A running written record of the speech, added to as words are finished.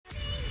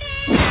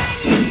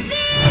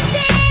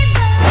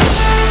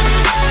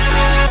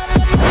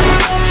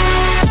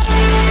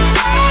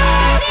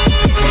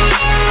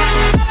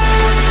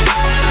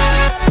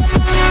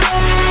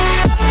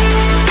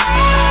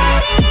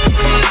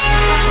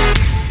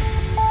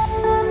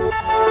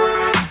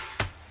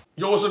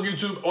what's up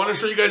YouTube? I want to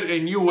show you guys a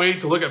new way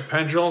to look at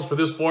pendulums for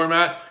this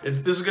format.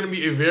 This is going to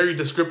be a very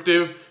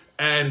descriptive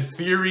and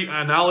theory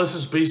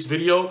analysis based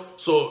video.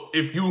 So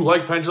if you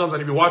like pendulums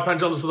and if you watch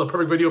pendulums, this is the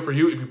perfect video for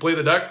you if you play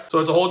the deck. So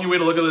it's a whole new way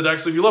to look at the deck.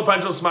 So if you love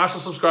pendulums, smash the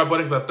subscribe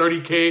button because at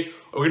 30K,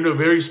 we're going to do a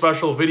very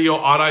special video,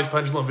 odd eyes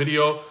pendulum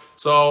video.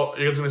 So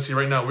you're guys going to see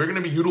right now, we're going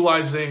to be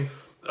utilizing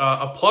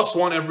a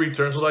 +1 every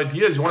turn. So the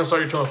idea is you want to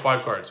start your turn with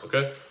 5 cards,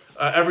 okay?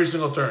 Every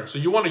single turn. So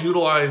you want to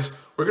utilize,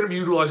 we're going to be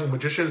utilizing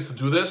magicians to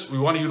do this. We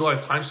want to utilize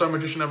Time Star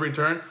Magician every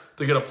turn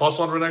to get a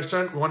 +1 for next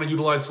turn. We want to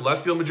utilize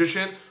Celestial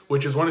Magician,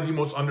 which is one of the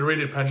most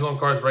underrated pendulum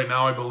cards right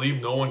now. I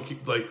believe no one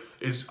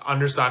is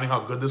understanding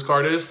how good this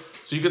card is.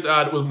 So you get to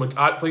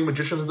add playing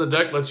magicians in the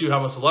deck, lets you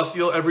have a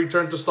Celestial every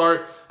turn to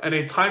start and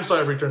a Time Star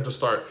every turn to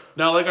start.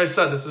 Now, like I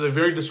said, this is a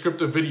very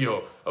descriptive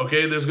video,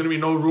 okay? There's going to be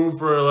no room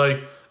for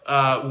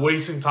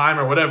wasting time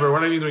or whatever. We're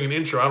not even doing an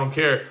intro. I don't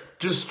care.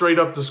 Just straight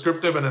up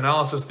descriptive and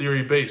analysis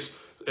theory based.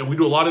 And we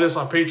do a lot of this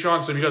on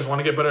Patreon. So if you guys want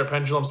to get better at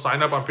pendulum,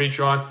 sign up on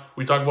Patreon.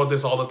 We talk about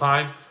this all the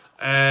time.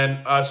 And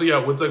so yeah,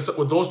 with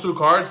those 2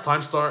 cards,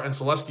 Time Star and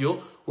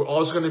Celestial, we're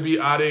also going to be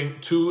adding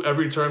 2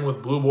 every turn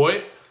with Blue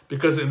Boy.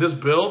 Because in this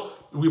build,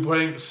 we're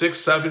playing 6,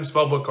 7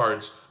 spellbook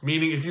cards.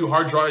 Meaning if you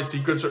hard draw a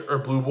Secrets or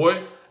Blue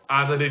Boy,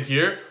 as I did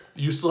here,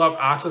 you still have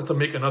access to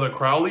make another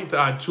Crowley to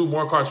add 2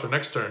 more cards for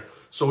next turn.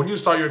 So when you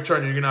start your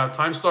turn, you're going to have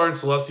Time Star and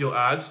Celestial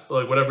adds,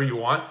 like whatever you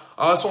want.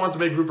 I also wanted to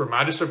make room for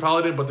Magister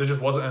Paladin, but there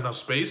just wasn't enough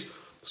space.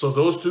 So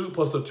those 2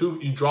 plus the 2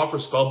 you draw for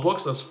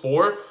spellbooks, that's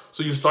 4.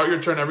 So you start your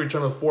turn every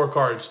turn with 4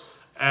 cards.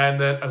 And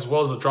then as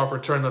well as the draw for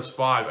turn, that's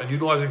 5. And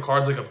utilizing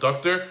cards like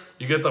Abductor,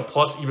 you get the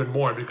plus even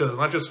more because it's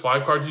not just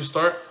 5 cards you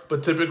start,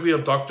 but typically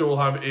Abductor will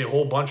have a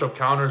whole bunch of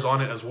counters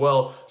on it as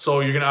well. So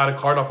you're going to add a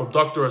card off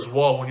Abductor as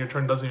well when your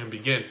turn doesn't even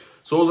begin.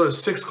 So those are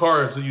 6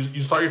 cards.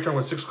 You start your turn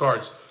with 6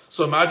 cards.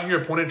 So imagine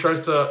your opponent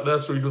tries to,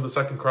 that's where you do the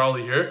second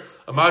Crowley here.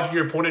 Imagine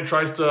your opponent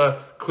tries to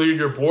clear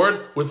your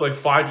board with like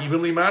 5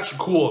 evenly matched.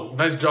 Cool,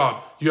 nice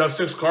job. You have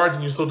 6 cards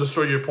and you still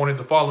destroy your opponent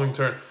the following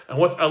turn. And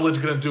what's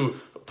Eldritch gonna do?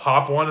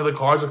 Pop one of the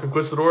cards of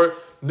Conquistador,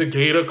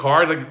 negate a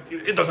card. Like,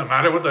 it doesn't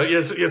matter what he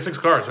has 6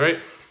 cards, right?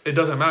 It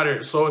doesn't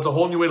matter. So it's a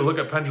whole new way to look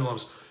at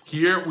pendulums.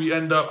 Here we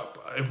end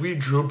up, if we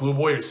drew Blue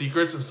Boy or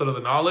Secrets instead of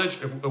the Knowledge,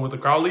 with the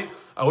Crowley,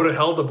 I would have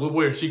held the Blue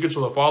Boy or Secrets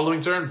for the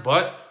following turn,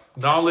 but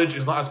Knowledge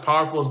is not as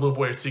powerful as Blue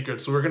Boy or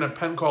Secrets, so we're going to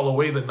pen call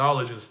away the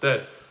Knowledge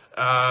instead.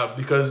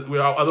 Because we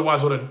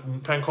otherwise would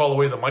have pen call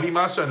away the Mighty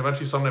Master and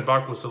eventually summon it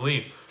back with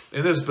Selene.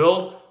 In this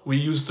build, we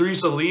use 3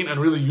 Selene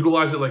and really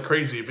utilize it like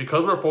crazy.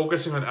 Because we're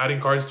focusing on adding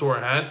cards to our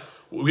hand,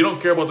 we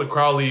don't care about the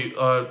Crowley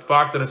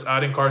fact that it's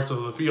adding cards to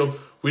the field.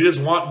 We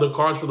just want the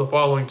cards for the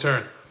following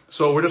turn.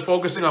 So we're just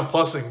focusing on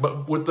plussing.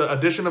 But with the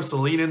addition of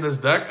Selene in this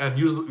deck and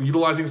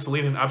utilizing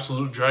Selene in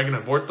Absolute Dragon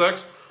and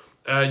Vortex,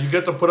 you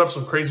get to put up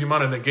some crazy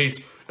amount of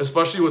negates,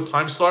 especially with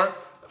Time Star.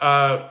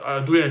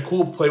 Doing a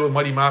cool play with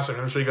Mighty Master. I'm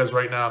going to show you guys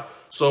right now.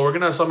 So we're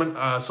going to summon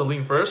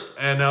Selene first.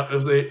 And now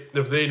if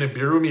they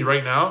Nibiru me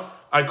right now,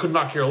 I could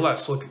not care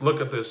less.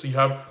 Look at this. So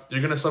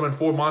you're going to summon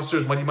 4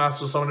 monsters. Mighty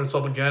Master will summon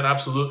himself again.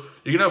 Absolute.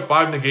 You're going to have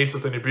 5 negates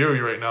if they Nibiru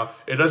you right now.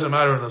 It doesn't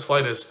matter in the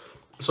slightest.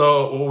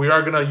 So we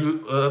are going to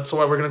use, that's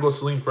why we're going to go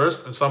Selene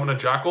first and summon a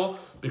Jackal.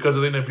 Because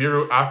if they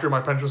Nibiru after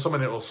my Pendulum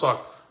summon, it will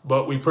suck.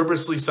 But we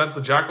purposely sent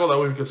the Jackal, that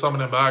way we could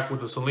summon him back with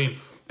the Selene.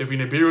 If you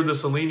Nibiru the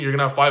Selene, you're going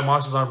to have 5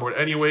 monsters on board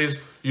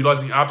anyways,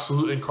 utilizing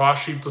Absolute and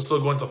Cross Sheep to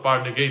still go into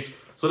 5 negates.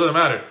 So it doesn't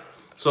matter.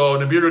 So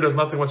Nibiru does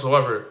nothing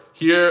whatsoever.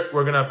 Here,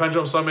 we're going to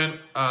Pendulum Summon.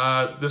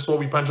 This is what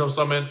we Pendulum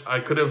Summon. I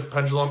could have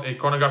Pendulum a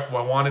Chronograph if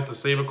I wanted to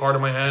save a card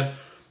in my hand,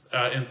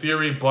 in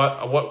theory,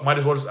 but might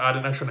as well just add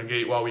an extra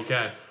negate while we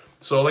can.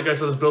 So like I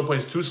said, this build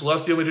plays 2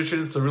 Celestial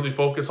Magicians to really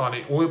focus on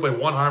it. Only play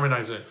 1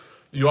 Harmonizing.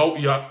 You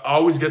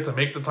always get to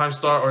make the Time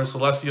Star or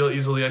Celestial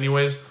easily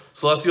anyways.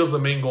 Celestial is the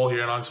main goal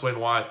here, and I'll explain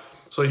why.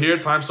 So here,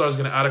 Time Star is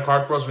going to add a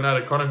card for us. We're going to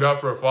add a Chronograph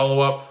for a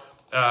follow-up.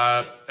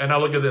 And now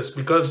look at this.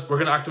 Because we're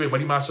going to activate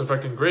Mighty Master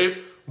Effect Engrave,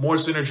 more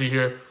synergy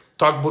here.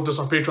 Talk about this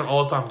on Patreon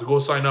all the time to go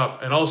sign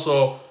up. And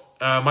also,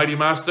 Mighty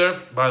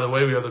Master, by the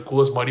way, we have the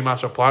coolest Mighty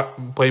Master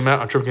playmat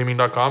on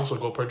trifgaming.com, so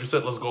go purchase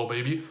it. Let's go,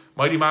 baby.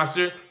 Mighty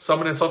Master,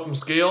 summon itself from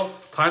scale.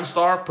 Time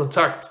Star,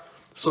 protect.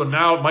 So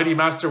now Mighty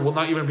Master will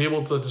not even be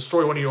able to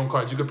destroy one of your own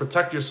cards. You could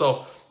protect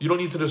yourself. You don't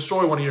need to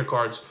destroy one of your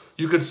cards.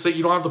 You could say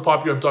you don't have to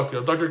pop your Abductor.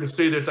 Abductor can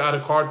stay there to add a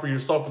card for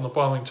yourself in the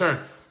following turn.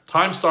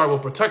 Time Star will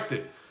protect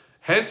it.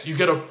 Hence, you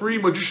get a free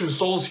Magician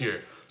Souls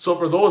here. So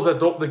for those that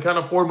can't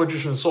afford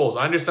Magician Souls,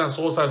 I understand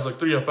Souls has like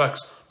 3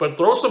 effects, but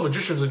throw some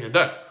Magicians in your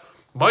deck.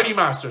 Mighty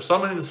Master,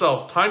 summon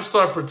itself. Time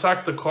Star,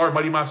 protect the card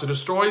Mighty Master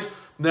destroys.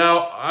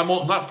 Now, I'm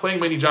not playing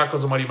many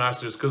Jackals and Mighty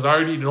Masters because I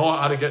already know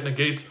how to get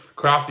negates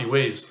crafty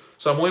ways.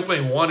 So I'm only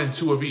playing 1 and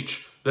 2 of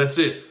each. That's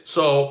it.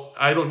 So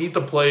I don't need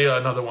to play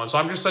another one. So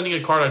I'm just sending a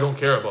card I don't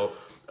care about.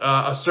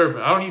 A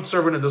Servant. I don't need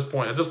Servant at this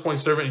point. At this point,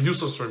 Servant is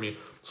useless for me.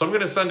 So I'm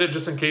going to send it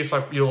just in case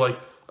I feel like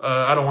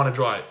I don't want to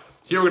draw it.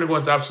 Here we're going to go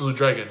into Absolute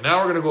Dragon. Now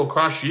we're going to go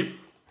Cross Sheep.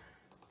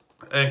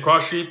 And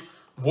Cross Sheep,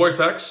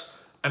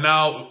 Vortex. And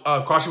now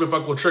Cross-Shape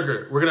Effect will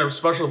trigger. We're going to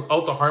special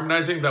out the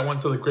Harmonizing that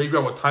went to the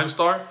graveyard with Time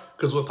Star,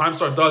 because what Time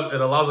Star does,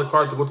 it allows a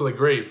card to go to the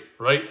grave,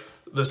 right?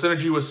 The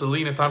synergy with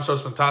Selene and Time Star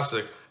is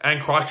fantastic,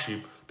 and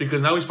Cross-Shape,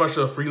 because now we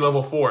special a free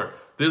level 4.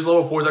 This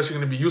level 4 is actually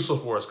going to be useful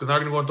for us, because now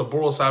we're going to go into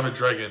Boral Savage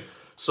Dragon.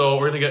 So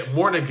we're going to get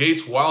more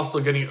negates while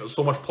still getting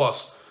so much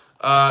plus.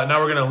 Now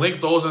we're going to link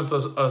those into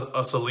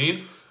a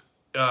Selene.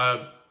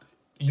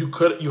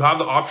 You have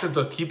the option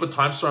to keep a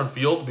Time Star on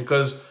field,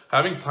 because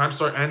having Time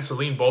Star and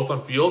Selene both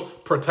on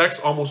field protects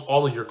almost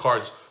all of your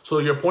cards. So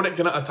your opponent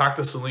cannot attack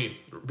the Selene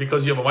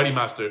because you have a Mighty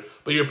Master,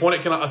 but your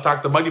opponent cannot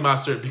attack the Mighty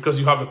Master because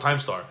you have the Time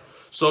Star.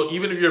 So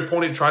even if your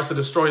opponent tries to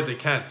destroy it, they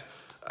can't.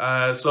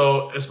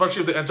 So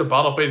especially if they enter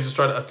battle phase, just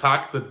try to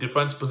attack the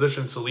defense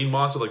position Selene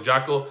monster like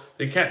Jackal,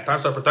 they can't. Time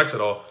Star protects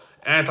it all,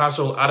 and Time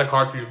Star will add a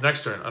card for you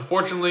next turn.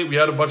 Unfortunately, we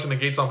had a bunch of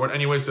negates on board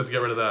anyway, so we have to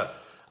get rid of that.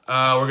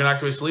 We're going to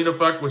activate Selene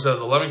Effect, which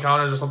has 11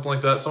 counters or something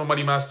like that. Summon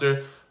Mighty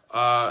Master.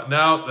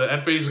 Now, the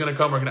end phase is going to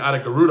come. We're going to add a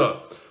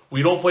Garuda.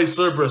 We don't play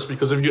Cerberus,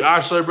 because if you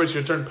Ash Cerberus,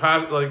 your turn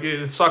pass, like,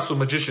 it sucks with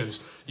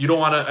Magicians. You don't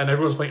want to, and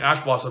everyone's playing Ash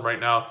Blossom right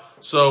now.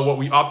 So what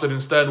we opted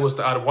instead was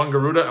to add 1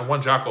 Garuda and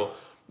 1 Jackal.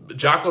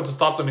 Jackal to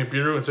stop the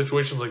Nibiru in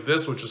situations like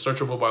this, which is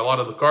searchable by a lot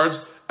of the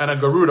cards, and a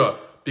Garuda.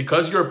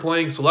 Because you're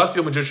playing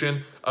Celestial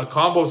Magician, a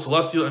combo of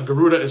Celestial and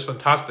Garuda is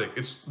fantastic.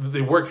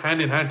 They work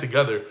hand in hand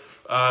together.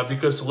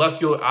 Because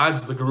Celestial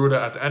adds the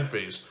Garuda at the end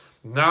phase.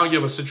 Now you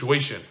have a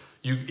situation.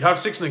 You have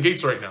 6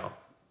 negates right now,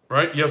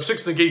 right? You have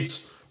 6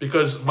 negates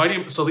because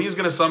Selene is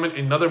going to summon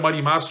another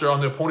Mighty Master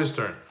on the opponent's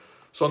turn.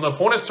 So on the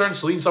opponent's turn,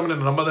 Selene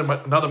summoned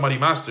another Mighty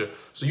Master.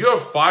 So you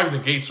have 5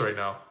 negates right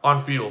now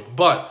on field.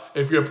 But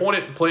if your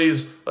opponent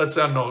plays, let's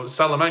say, I don't know,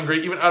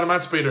 Salamangre, even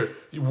Emancipator,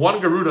 1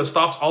 Garuda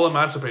stops all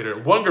Emancipator.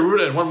 1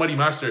 Garuda and 1 Mighty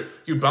Master.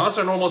 You balance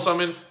their normal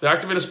summon, they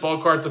activate a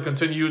spell card to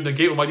continue,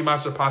 negate with Mighty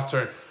Master past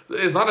turn.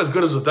 It's not as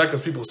good as the deck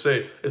as people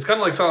say. It's kind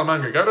of like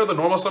Salamangre. Get rid of the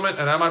normal summon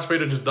and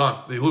Emancipator just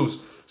done. They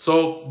lose.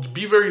 So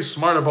be very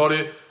smart about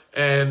it.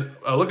 And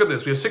look at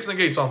this. We have 6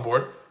 negates on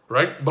board,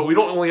 right? But we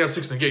don't only have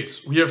 6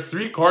 negates. We have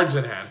 3 cards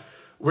in hand.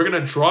 We're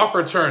going to draw for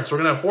a turn. So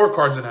we're going to have 4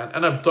 cards in hand.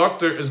 And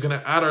Abductor is going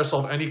to add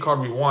ourselves any card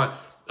we want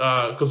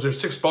because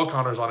there's 6 spell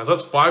counters on it. So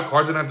that's 5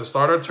 cards in hand to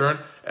start our turn.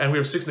 And we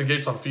have 6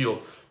 negates on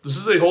field. This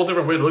is a whole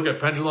different way to look at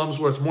Pendulums,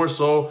 where it's more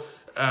so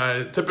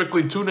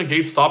typically 2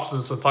 negates stops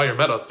this entire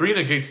meta. 3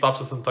 negates stops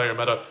this entire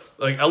meta.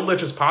 Like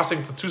Eldritch is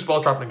passing to 2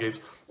 spell trap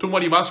negates. 2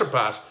 Mighty Master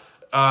pass.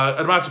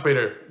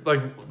 Emancipator,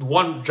 like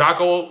 1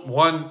 Jackal,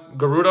 1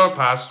 Garuda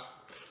pass.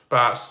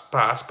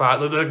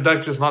 The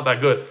deck's just not that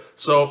good.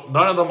 So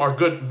none of them are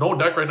good. No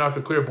deck right now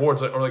could clear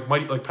boards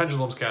like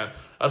Pendulums can.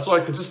 That's why I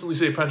consistently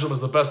say Pendulum is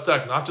the best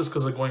deck, not just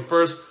because of going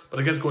first, but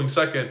against going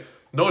second.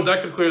 No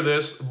deck could clear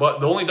this, but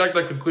the only deck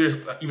that could clear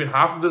even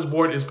half of this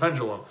board is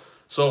Pendulum.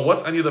 So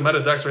what's any of the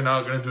meta decks right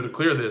now going to do to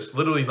clear this?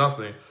 Literally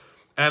nothing.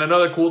 And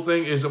another cool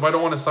thing is if I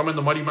don't want to summon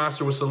the Mighty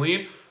Master with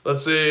Selene,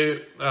 let's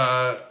say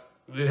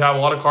they have a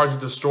lot of cards that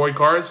destroy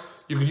cards,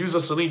 you can use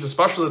the Selene to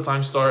special the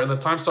Time Star, and the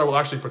Time Star will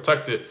actually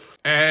protect it.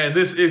 And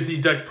this is the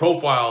deck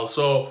profile.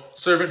 So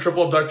Servant,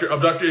 Triple Abductor.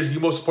 Abductor is the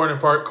most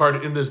important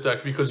card in this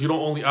deck because you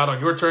don't only add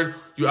on your turn,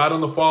 you add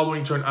on the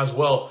following turn as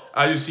well.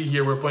 As you see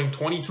here, we're playing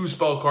 22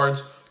 spell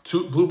cards.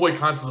 2 Blue Boy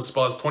Counts as a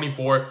spell is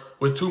 24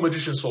 with 2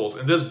 Magician Souls.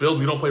 In this build,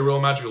 we don't play Real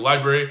Magic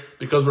Library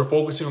because we're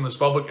focusing on the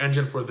spellbook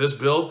engine for this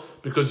build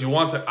because you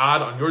want to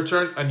add on your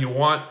turn and you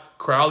want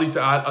Crowley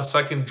to add a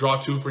second draw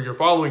 2 for your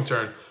following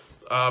turn.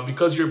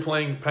 Because you're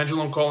playing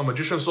Pendulum Call and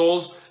Magician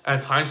Souls and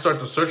Time Start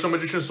to search on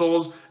Magician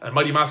Souls and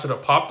Mighty Master to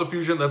pop the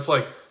fusion, that's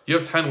like you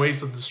have 10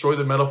 ways to destroy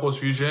the Metal Force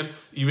fusion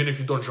even if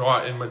you don't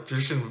draw it in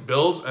Magician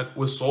builds and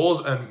with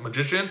Souls and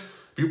Magician.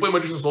 If you play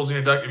Magician Souls in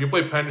your deck, if you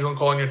play Pendulum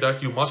Call in your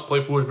deck, you must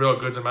play Foolish Burial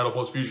Goods and Metal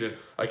Force Fusion.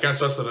 I can't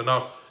stress that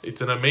enough.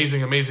 It's an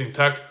amazing, amazing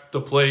tech to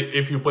play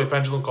if you play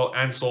Pendulum Call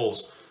and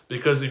Souls.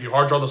 Because if you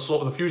hard draw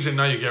the fusion,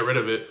 now you get rid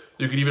of it.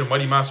 You can even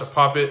Mighty Master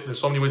pop it. There's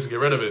so many ways to get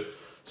rid of it.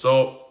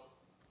 So,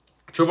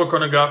 Triple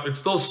Chronograph, it's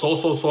still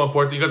so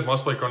important. You guys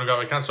must play Chronograph.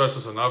 I can't stress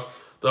this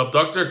enough. The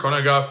Abductor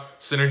Chronograph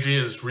synergy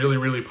is really,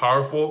 really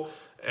powerful.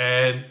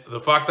 And the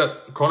fact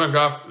that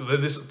Chronograph,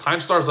 this Time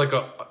Star is like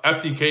a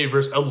FTK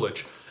versus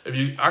Eldritch. If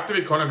you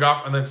activate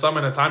Chronograph and then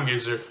summon a Time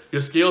Gazer,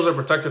 your scales are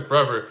protected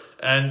forever.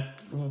 And,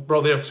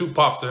 bro, they have 2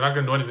 pops. They're not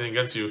going to do anything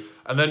against you.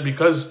 And then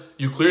because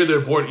you clear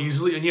their board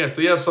easily, and yes,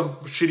 they have some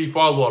shitty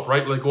follow-up,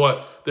 right? Like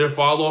what? Their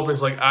follow-up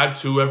is like add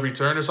 2 every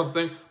turn or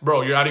something.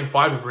 Bro, you're adding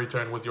 5 every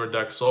turn with your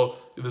deck. So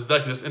this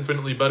deck is just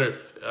infinitely better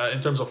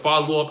in terms of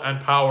follow-up and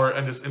power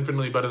and just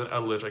infinitely better than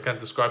Eldritch. I can't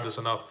describe this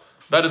enough.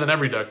 Better than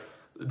every deck.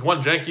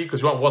 1 janky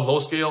because you want 1 low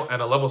scale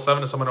and a level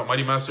 7 to summon out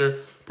Mighty Master.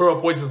 Purple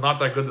Poison is not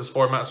that good this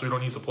format, so you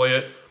don't need to play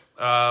it.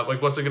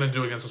 Like, what's it going to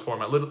do against this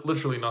format?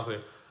 Literally nothing.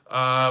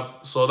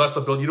 So that's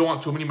the build. You don't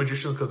want too many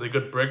Magicians because they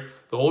good brick.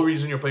 The whole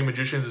reason you're playing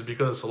Magicians is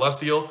because of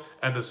Celestial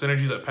and the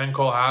synergy that Pen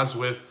Call has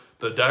with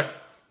the deck,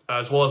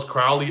 as well as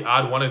Crowley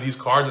add 1 of these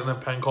cards and then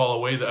Pen Call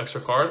away the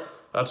extra card.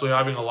 That's why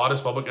having a lot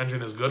of Spellbook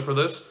Engine is good for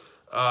this.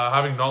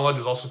 Having Knowledge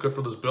is also good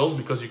for this build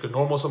because you can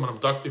normal summon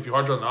Abduct if you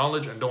hard draw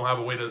Knowledge and don't have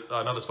a way to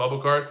another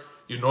Spellbook card.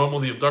 you normal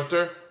the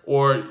Abductor,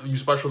 or you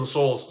special the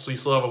Souls, so you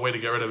still have a way to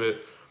get rid of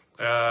it.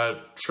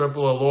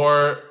 Triple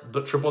Allure,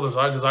 the Triple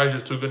Desire is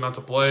just too good not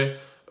to play.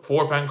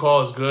 4 Pen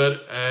Call is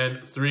good,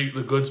 and 3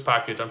 the Goods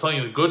package. I'm telling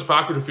you, the Goods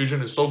package of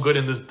Fusion is so good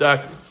in this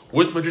deck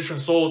with Magician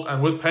Souls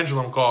and with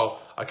Pendulum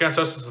Call. I can't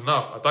stress this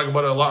enough. I talk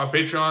about it a lot on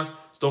Patreon.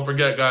 So don't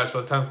forget, guys,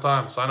 for the 10th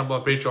time, sign up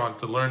on Patreon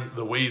to learn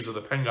the ways of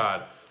the Pen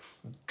God.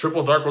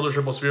 Triple Dark Ruler,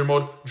 triple Sphere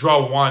mode,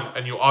 draw 1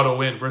 and you auto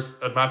win versus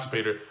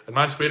Emancipator.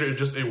 Emancipator is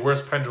just a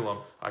worse Pendulum.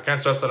 I can't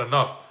stress that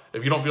enough.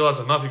 If you don't feel that's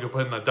enough, you can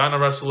put in a Dino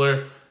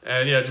Wrestler.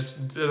 And yeah, just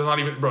it's not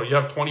even, bro, you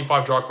have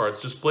 25 draw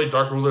cards. Just play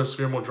Dark Ruler,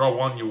 Sphere mode, draw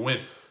 1, you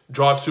win.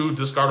 Draw 2,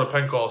 discard a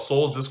Pen Call.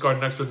 Souls, discard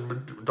an extra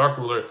Dark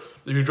Ruler.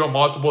 If you draw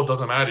multiple, it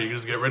doesn't matter. You can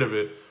just get rid of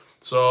it.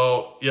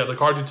 So yeah, the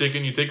cards you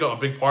take out a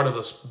big part of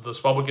the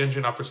Spellbook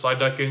engine after side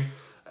decking.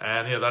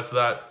 And yeah, that's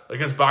that.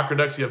 Against backer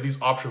decks, you have these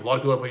options. A lot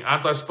of people are playing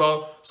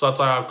Anti-Spell. So that's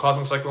why I have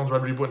Cosmic Cyclones,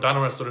 Red Reboot, and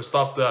Dino Wrestler to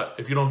stop that.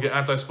 If you don't get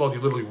Anti-Spell, you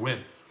literally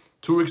win.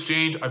 2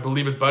 Exchange, I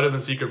believe it's better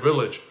than Secret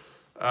Village.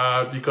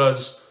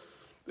 Because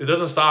it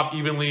doesn't stop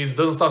evenly. It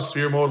doesn't stop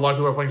Sphere mode. A lot of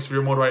people are playing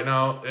Sphere mode right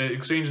now.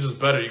 Exchange is just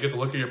better. You get to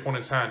look at your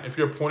opponent's hand. If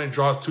your opponent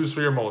draws 2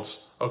 Sphere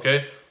modes,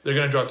 okay? They're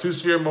going to draw 2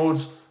 Sphere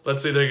modes.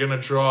 Let's say they're going to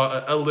draw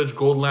an Eldritch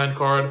Gold Land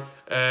card.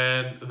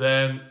 And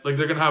then, like,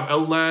 they're going to have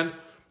Eldland,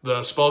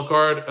 the spell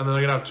card. And then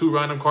they're going to have 2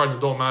 random cards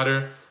that don't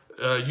matter.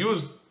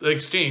 Use the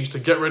exchange to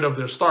get rid of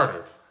their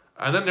starter.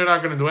 And then they're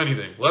not going to do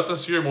anything. Let the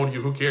Sphere mode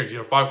you. Who cares? You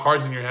have 5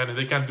 cards in your hand and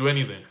they can't do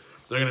anything.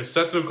 They're going to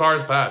set 2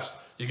 cards,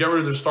 pass. You get rid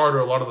of their starter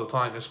a lot of the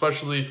time,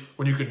 especially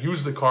when you could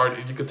use the card.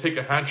 You could take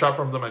a hand trap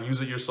from them and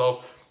use it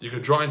yourself. You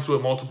could draw into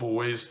it multiple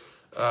ways.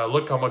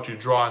 Look how much you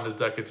draw in this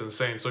deck. It's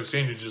insane. So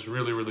Exchange is just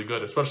really, really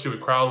good, especially with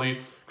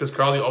Crowley, because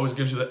Crowley always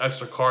gives you the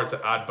extra card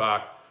to add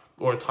back.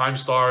 Or Time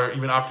Star,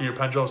 even after your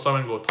Pendulum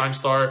Summon, go Time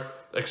Star,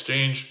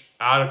 Exchange,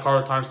 add a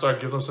card of Time Star,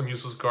 give them some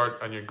useless card,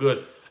 and you're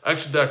good.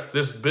 Extra deck,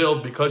 this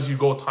build, because you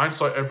go Time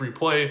Star every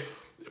play,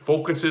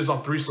 focuses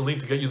on 3 Selene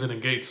to get you the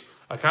negates.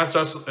 I can't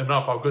stress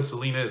enough how good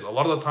Selene is. A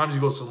lot of the times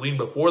you go Selene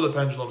before the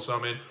Pendulum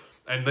Summon,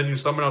 and then you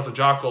summon out the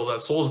Jackal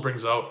that Souls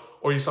brings out,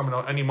 or you summon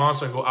out any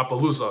monster and go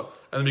Appaloosa.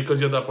 And because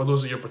you have the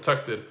Appaloosa, you're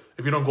protected.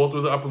 If you don't go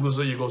through the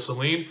Appaloosa, you go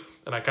Selene,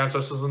 and I can't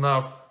stress this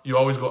enough, you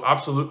always go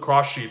Absolute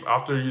Cross Sheep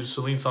after you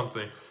Selene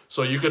something.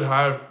 So you could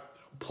have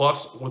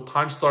plus with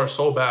Time Star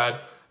so bad,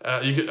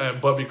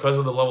 but because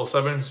of the level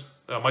 7s,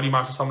 Mighty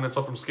Master Summon and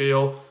stuff from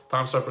Scale,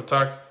 Time Star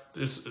Protect,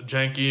 it's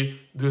janky.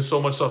 There's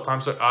so much stuff. Time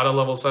Star add a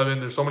level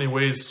 7. There's so many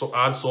ways. So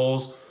add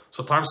Souls.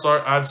 So Time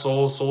Star add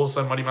Souls. Souls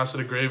send Mighty Master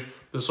to grave.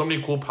 There's so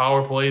many cool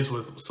power plays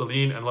with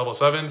Selene and level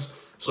 7s.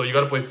 So you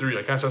got to play 3.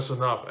 I can't stress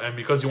enough. And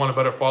because you want a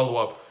better follow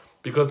up,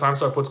 because Time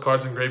Star puts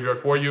cards in graveyard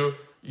for you,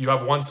 you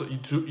have one.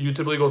 You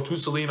typically go 2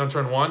 Selene on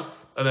turn 1,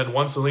 and then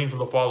 1 Selene from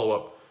the follow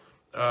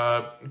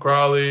up.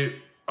 Crowley.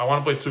 I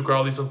want to play 2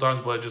 Crowley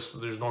sometimes, but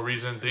there's no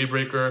reason.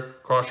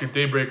 Daybreaker, Cross Sheep,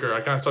 Daybreaker.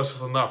 I can't stress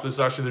this enough. This is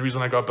actually the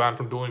reason I got banned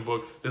from Dueling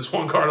Book. This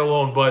 1 card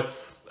alone, but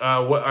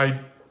I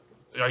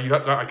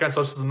can't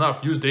stress this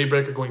enough. Use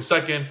Daybreaker going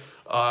second.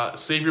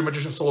 Save your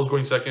Magician Souls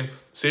going second.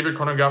 Save your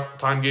Chronograph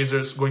Time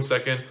Gazers going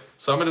second.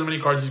 Summon as many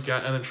cards as you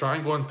can, and then try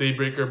and go on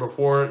Daybreaker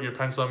before your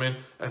Pen Summon,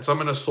 and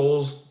summon a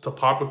Souls to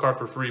pop a card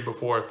for free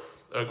before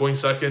going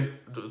second.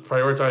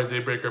 Prioritize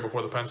Daybreaker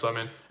before the Pen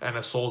Summon, and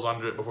a Souls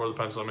under it before the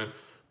Pen Summon.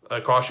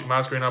 Cross Sheep,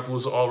 Masquerade, and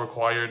Appaloosa all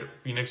required.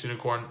 Phoenix,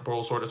 Unicorn,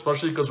 Pearl Sword,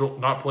 especially because we're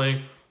not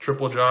playing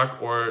Triple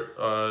Jack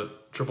or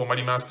Triple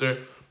Mighty Master.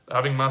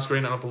 Having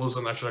Masquerade and Appaloosa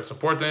in extra deck's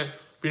important.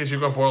 Phoenix,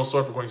 Unicorn, Pearl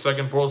Sword for going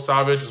second. Pearl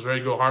Savage is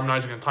very good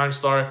harmonizing in Time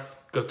Star,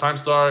 because Time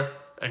Star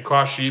and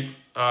Cross Sheep,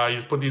 you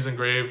just put these in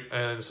grave,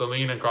 and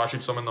Selene and Cross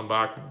Sheep summon them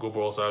back, go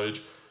Pearl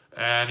Savage.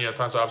 And yeah,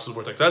 Time Star Absolute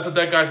Vortex. That's the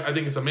deck, guys. I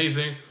think it's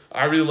amazing.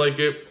 I really like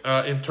it.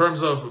 In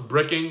terms of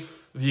bricking,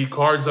 the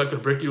cards that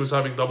could brick you is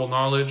having double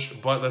knowledge,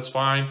 but that's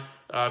fine.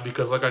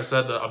 Because like I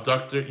said, the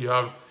Abductor, you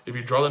have, if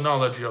you draw the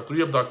knowledge, you have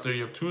 3 Abductor,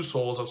 you have 2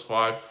 Souls, that's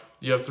 5.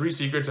 You have 3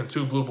 Secrets and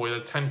 2 Blue Boy,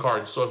 that's 10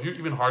 cards. So if you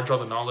even hard draw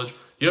the knowledge,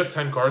 you have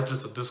 10 cards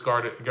just to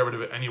discard it and get rid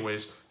of it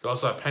anyways. You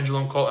also have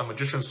Pendulum Call and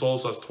Magician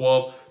Souls, so that's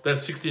 12.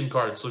 That's 16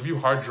 cards. So if you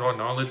hard draw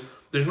knowledge,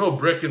 there's no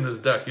brick in this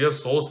deck. You have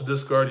Souls to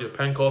discard, you have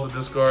Pen Call to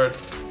discard.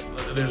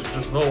 There's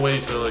just no way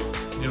to, like,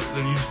 you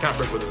just can't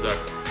brick with this deck.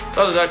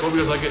 That's the deck. Hope you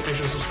guys like it. Make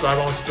sure to subscribe.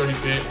 I want to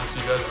 30K. We'll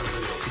see you guys in the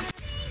video.